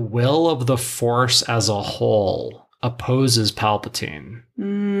the will of the Force as a whole opposes Palpatine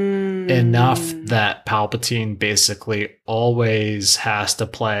enough that Palpatine basically always has to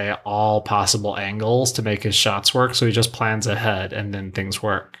play all possible angles to make his shots work. So he just plans ahead and then things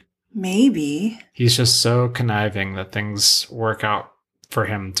work. Maybe. He's just so conniving that things work out for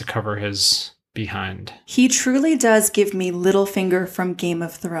him to cover his behind. He truly does give me Littlefinger from Game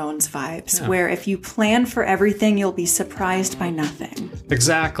of Thrones vibes, where if you plan for everything, you'll be surprised by nothing.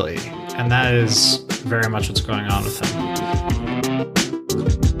 Exactly. And that is very much what's going on with him.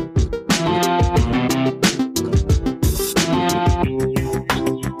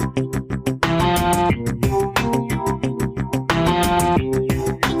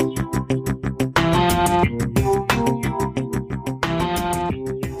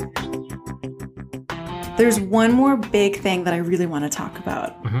 There's one more big thing that I really want to talk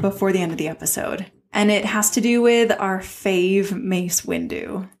about before the end of the episode. And it has to do with our fave Mace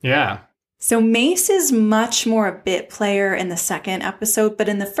Windu. Yeah. So Mace is much more a bit player in the second episode, but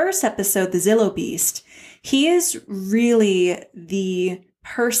in the first episode, the Zillo Beast, he is really the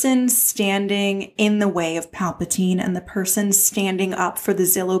person standing in the way of Palpatine and the person standing up for the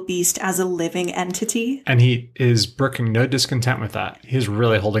Zillo Beast as a living entity. And he is brooking no discontent with that. He's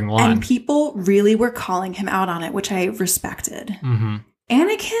really holding the line. And people really were calling him out on it, which I respected.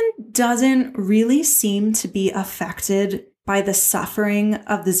 Anakin doesn't really seem to be affected by the suffering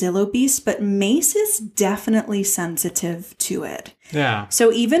of the Zillo Beast, but Mace is definitely sensitive to it. Yeah.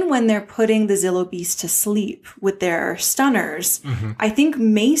 So even when they're putting the Zillo Beast to sleep with their stunners, I think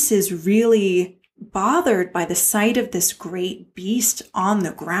Mace is really bothered by the sight of this great beast on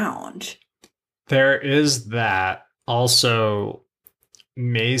the ground. There is that. Also,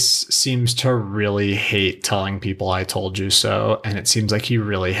 Mace seems to really hate telling people I told you so, and it seems like he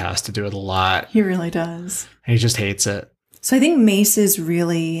really has to do it a lot. He really does. He just hates it. So I think Mace is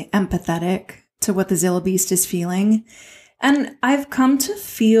really empathetic to what the Zillo Beast is feeling. And I've come to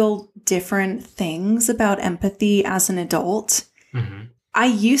feel different things about empathy as an adult. I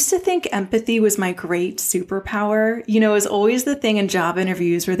used to think empathy was my great superpower. You know, it was always the thing in job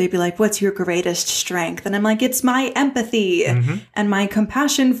interviews where they'd be like, what's your greatest strength? And I'm like, it's my empathy and my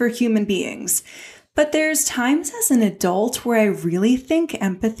compassion for human beings. But there's times as an adult where I really think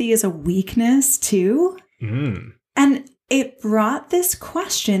empathy is a weakness too. And it brought this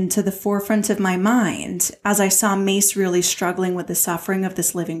question to the forefront of my mind as I saw Mace really struggling with the suffering of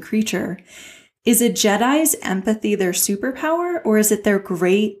this living creature. Is a Jedi's empathy their superpower, or is it their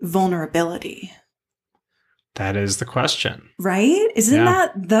great vulnerability? That is the question. Right? Isn't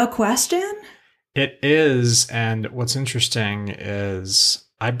that the question? It is. And what's interesting is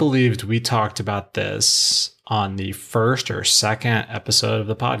I believed we talked about this on the first or second episode of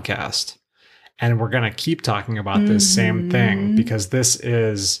the podcast. And we're going to keep talking about this same thing because this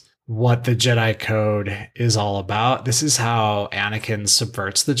is what the Jedi Code is all about. This is how Anakin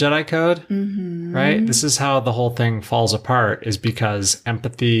subverts the Jedi Code, right? This is how the whole thing falls apart, is because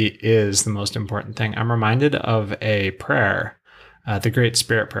empathy is the most important thing. I'm reminded of a prayer, the Great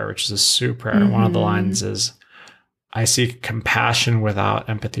Spirit Prayer, which is a Sioux prayer. One of the lines is, I seek compassion without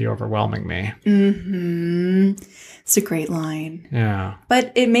empathy overwhelming me. It's a great line. Yeah.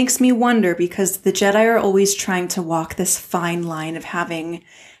 But it makes me wonder because the Jedi are always trying to walk this fine line of having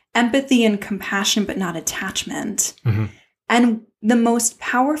empathy and compassion, but not attachment. And the most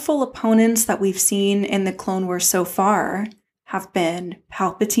powerful opponents that we've seen in the Clone Wars so far have been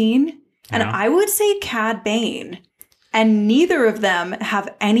Palpatine and I would say Cad Bane. And neither of them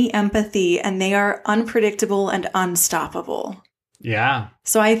have any empathy and they are unpredictable and unstoppable. Yeah.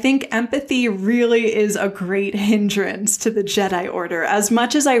 So I think empathy really is a great hindrance to the Jedi Order, as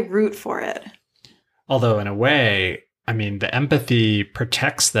much as I root for it. Although in a way, I mean, the empathy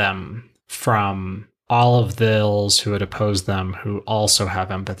protects them from all of those who would oppose them who also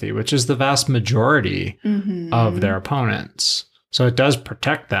have empathy, which is the vast majority of their opponents. So it does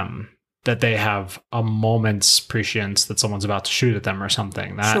protect them that they have a moment's prescience that someone's about to shoot at them or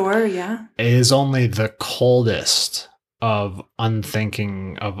something. That is only the coldest of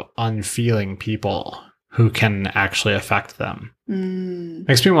unthinking, of unfeeling people who can actually affect them.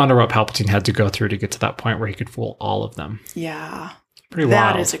 Makes me wonder what Palpatine had to go through to get to that point where he could fool all of them. Yeah. Pretty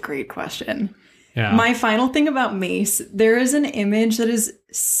wild. That is a great question. Yeah. My final thing about Mace, there is an image that is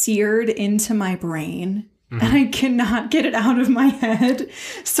seared into my brain and I cannot get it out of my head.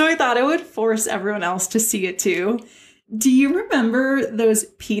 So I thought I would force everyone else to see it too. Do you remember those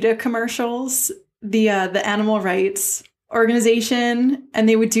PETA commercials? The animal rights organization, and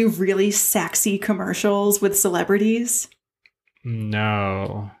they would do really sexy commercials with celebrities?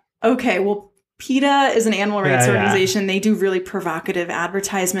 No. Okay, well, PETA is an animal rights organization. They do really provocative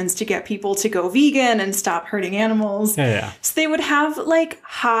advertisements to get people to go vegan and stop hurting animals. So they would have like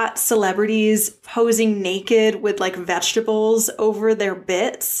hot celebrities posing naked with like vegetables over their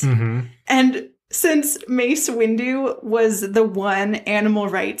bits. And since Mace Windu was the one animal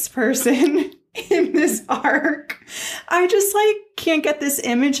rights person in this arc, I just like can't get this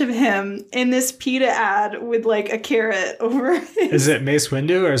image of him in this PETA ad with like a carrot over his... Is it Mace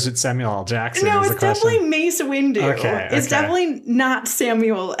Windu or is it Samuel L. Jackson? No, it's definitely Mace Windu. It's definitely not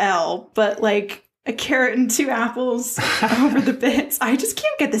Samuel L., but like a carrot and two apples over the bits. I just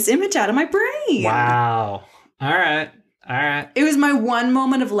can't get this image out of my brain. Wow. All right. It was my one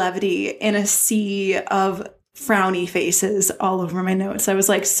moment of levity in a sea of frowny faces all over my notes. I was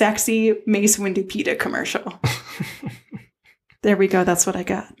like, sexy Mace Windu PETA commercial. There we go. That's what I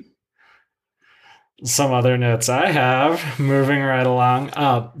got. Some other notes I have, moving right along.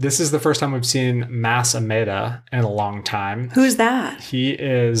 This is the first time we've seen Mas Ameda in a long time. Who's that? He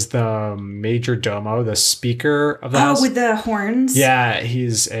is the major domo, the speaker of the house. Oh, with the horns? Yeah,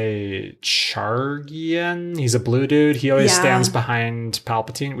 he's a Chargian. He's a blue dude. He always stands behind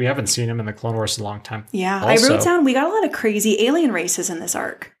Palpatine. We haven't seen him in the Clone Wars in a long time. Yeah, Also, I wrote down we got a lot of crazy alien races in this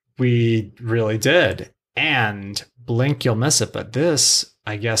arc. We really did. And blink, you'll miss it. But this,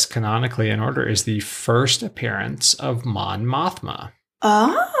 I guess, canonically in order, is the first appearance of Mon Mothma.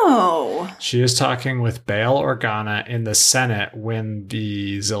 Oh. She is talking with Bail Organa in the Senate when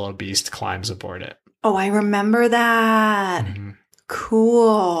the Zillo Beast climbs aboard it. Oh, I remember that. Mm-hmm.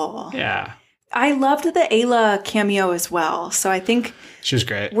 Cool. Yeah. I loved the Ayla cameo as well. So I think she was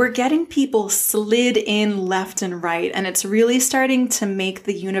great. We're getting people slid in left and right, and it's really starting to make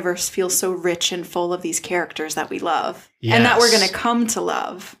the universe feel so rich and full of these characters that we love. Yes. And that we're going to come to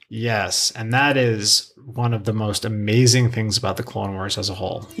love. Yes. And that is one of the most amazing things about the Clone Wars as a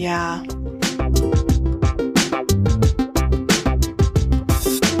whole. Yeah.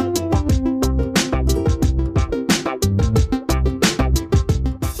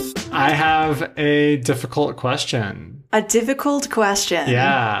 I have a difficult question. A difficult question?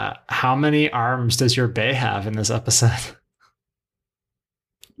 Yeah. How many arms does your Bae have in this episode?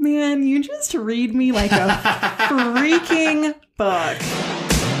 Man, you just read me like a freaking book.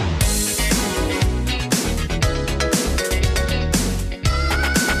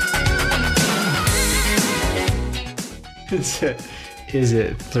 Is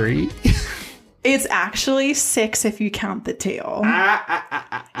it 3? It's actually 6 if you count the tail.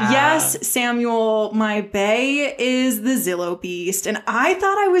 Yes, Samuel, my bae is the Zillo Beast. And I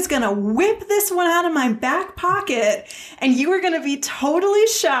thought I was going to whip this one out of my back pocket. And you were going to be totally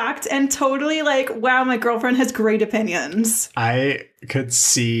shocked and totally like, wow, my girlfriend has great opinions. I could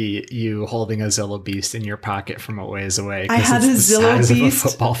see you holding a Zillo Beast in your pocket from a ways away. I had a Zillo Beast. Of a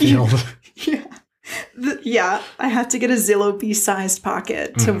football field. Yeah. Yeah, I had to get a Zillo Beast-sized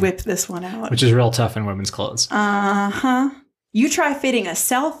pocket to whip this one out. Which is real tough in women's clothes. Uh-huh. You try fitting a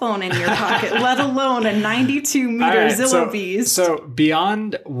cell phone in your pocket, let alone a 92-meter Zillo Beast. So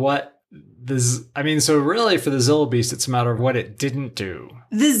beyond what so really for the Zillo Beast, it's a matter of what it didn't do.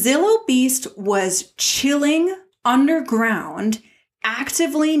 The Zillo Beast was chilling underground,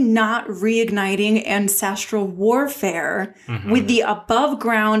 actively not reigniting ancestral warfare with the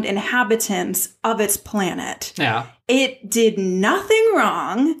above-ground inhabitants of its planet. Yeah. It did nothing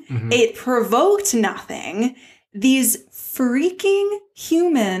wrong. It provoked nothing. These freaking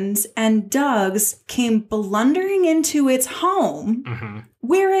humans and Dougs came blundering into its home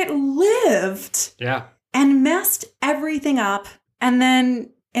where it lived. Yeah. And messed everything up and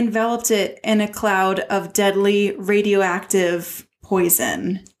then enveloped it in a cloud of deadly radioactive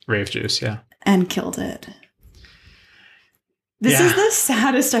poison. Rave juice, yeah. And killed it. This is the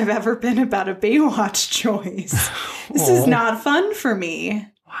saddest I've ever been about a Baywatch choice. This is not fun for me.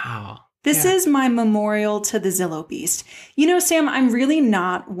 Wow. This is my memorial to the Zillo Beast. You know, Sam, I'm really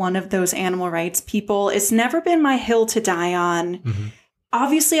not one of those animal rights people. It's never been my hill to die on.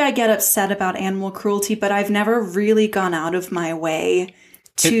 Obviously, I get upset about animal cruelty, but I've never really gone out of my way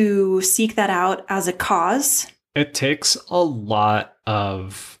to seek that out as a cause. It takes a lot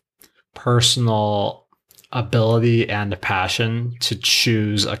of personal ability and passion to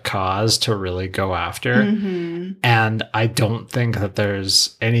choose a cause to really go after. And I don't think that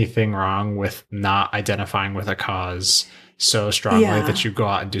there's anything wrong with not identifying with a cause so strongly that you go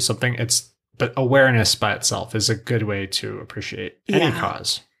out and do something. But awareness by itself is a good way to appreciate any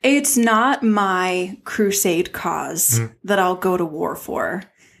cause. It's not my crusade cause that I'll go to war for.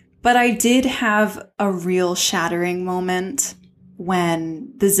 But I did have a real shattering moment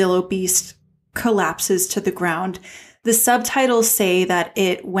when the Zillo Beast collapses to the ground. The subtitles say that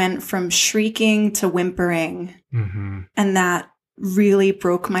it went from shrieking to whimpering. And that really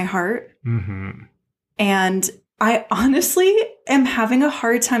broke my heart. And I honestly am having a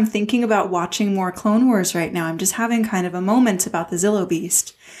hard time thinking about watching more Clone Wars right now. I'm just having kind of a moment about the Zillo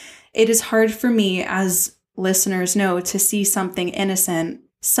Beast. It is hard for me, as listeners know, to see something innocent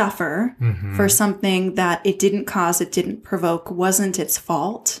suffer for something that it didn't cause, it didn't provoke, wasn't its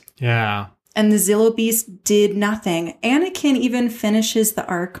fault. Yeah. And the Zillo Beast did nothing. Anakin even finishes the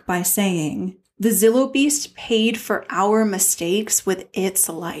arc by saying, the Zillo Beast paid for our mistakes with its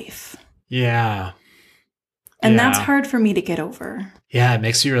life. Yeah. And that's hard for me to get over. Yeah, it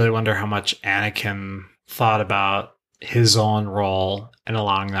makes you really wonder how much Anakin thought about his own role and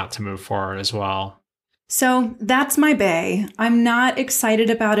allowing that to move forward as well. So that's my bae. I'm not excited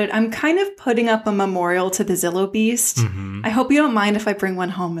about it. I'm kind of putting up a memorial to the Zillo Beast. I hope you don't mind if I bring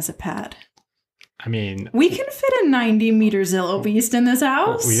one home as a pet. I mean, We can fit a 90-meter Zillo beast in this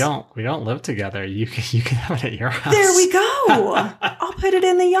house. we don't live together. You can have it at your house. There we go. I'll put it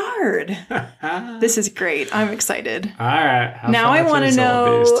in the yard. This is great. I'm excited. All right. Now I want to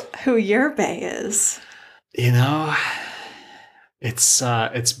know who your bae is. You know, it's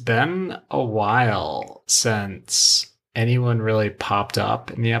been a while since anyone really popped up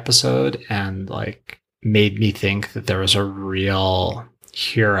in the episode and like made me think that there was a real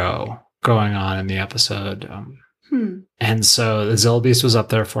hero going on in the episode. And so the Zillo Beast was up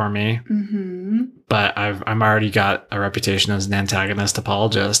there for me, but I'm already got a reputation as an antagonist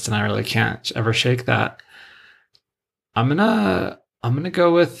apologist, and I really can't ever shake that. I'm gonna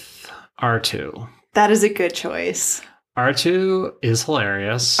go with R2. That is a good choice. R2 is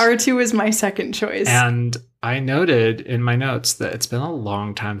hilarious. R2 is my second choice. And I noted in my notes that it's been a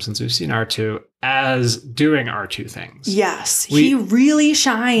long time since we've seen R2 as doing R2 things. Yes, he really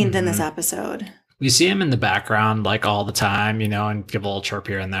shined in this episode. We see him in the background like all the time, you know, and give a little chirp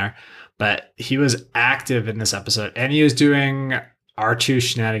here and there. But he was active in this episode and he was doing R2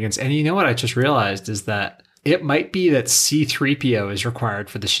 shenanigans. And you know what I just realized is that it might be that C-3PO is required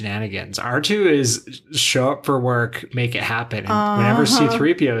for the shenanigans. R2 is show up for work, make it happen. And whenever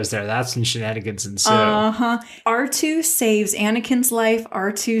C-3PO is there, that's when shenanigans ensue. R2 saves Anakin's life.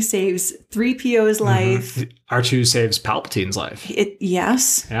 R2 saves 3PO's life. R2 saves Palpatine's life.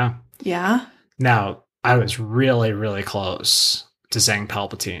 Yes. Yeah. Yeah. Now, I was really, really close to saying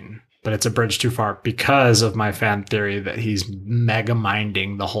Palpatine, but it's a bridge too far because of my fan theory that he's mega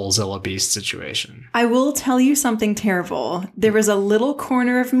minding the whole Zillo Beast situation. I will tell you something terrible. There was a little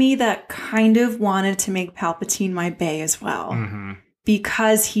corner of me that kind of wanted to make Palpatine my bae as well.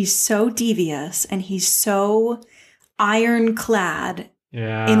 Because he's so devious and he's so ironclad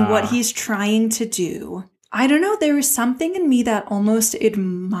in what he's trying to do. I don't know. There was something in me that almost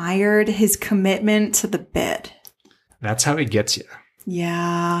admired his commitment to the bit. That's how he gets you.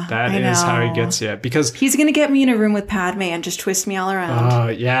 Yeah, that is how he gets you, because he's gonna get me in a room with Padme and just twist me all around. Oh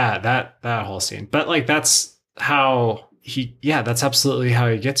yeah, that whole scene. But like that's absolutely how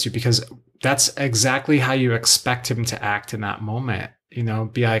he gets you, because that's exactly how you expect him to act in that moment. You know,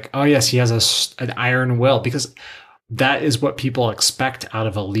 be like, oh yes, he has an iron will, because that is what people expect out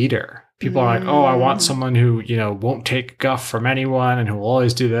of a leader. People are like, oh, I want someone who, you know, won't take guff from anyone and who will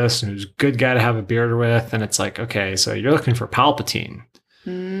always do this and who's a good guy to have a beer with. And it's like, okay, so you're looking for Palpatine.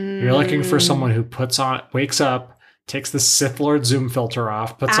 You're looking for someone who wakes up, takes the Sith Lord Zoom filter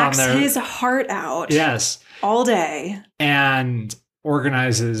off, acts his heart out. Yes. All day. And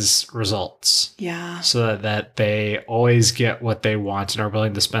organizes results. Yeah. So that they always get what they want and are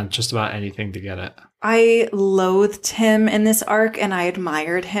willing to spend just about anything to get it. I loathed him in this arc and I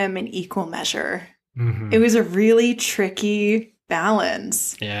admired him in equal measure. It was a really tricky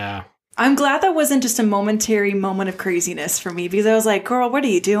balance. Yeah. I'm glad that wasn't just a momentary moment of craziness for me, because I was like, girl, what are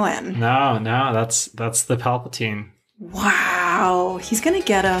you doing? No, that's the Palpatine. Wow. He's going to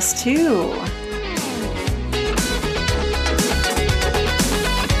get us too.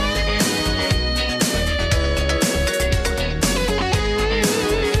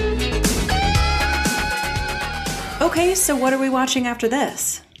 Okay, so what are we watching after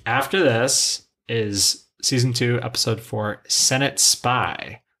this? After this is Season 2, Episode 4, Senate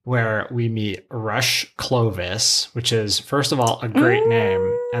Spy, where we meet Rush Clovis, which is, first of all, a great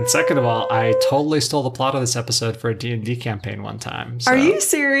name. And second of all, I totally stole the plot of this episode for a D&D campaign one time. So are you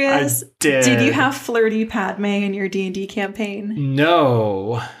serious? I did. Did you have flirty Padme in your D&D campaign?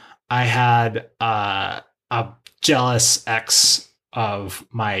 No. I had a jealous ex of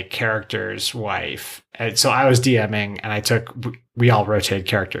my character's wife. And so I was DMing and we all rotated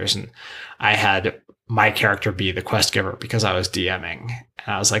characters, and I had my character be the quest giver because I was DMing. And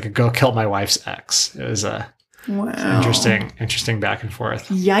I was like, go kill my wife's ex. It was interesting back and forth.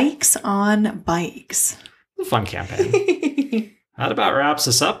 Yikes on bikes. A fun campaign. That about wraps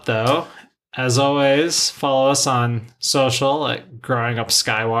us up though. As always, follow us on social at Growing Up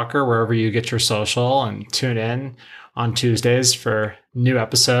Skywalker, wherever you get your social, and tune in on Tuesdays for new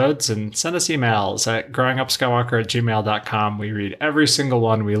episodes, and send us emails at growingupskywalker@gmail.com. We read every single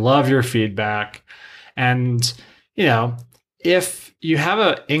one. We love your feedback. And, you know, if you have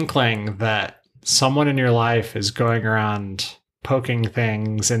an inkling that someone in your life is going around poking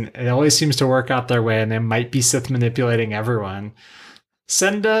things and it always seems to work out their way and they might be Sith manipulating everyone,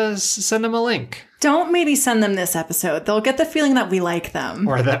 send them a link. Don't maybe send them this episode. They'll get the feeling that we like them.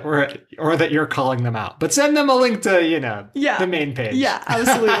 Or that you're calling them out. But send them a link to, the main page. Yeah,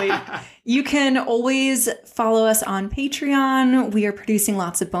 absolutely. You can always follow us on Patreon. We are producing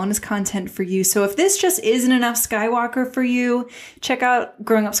lots of bonus content for you. So if this just isn't enough Skywalker for you, check out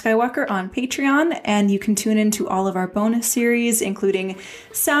Growing Up Skywalker on Patreon, and you can tune into all of our bonus series, including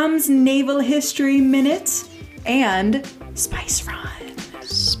Sam's Naval History Minute and Spice Run.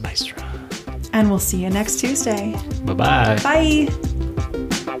 Spice Run. And we'll see you next Tuesday. Bye-bye. Bye.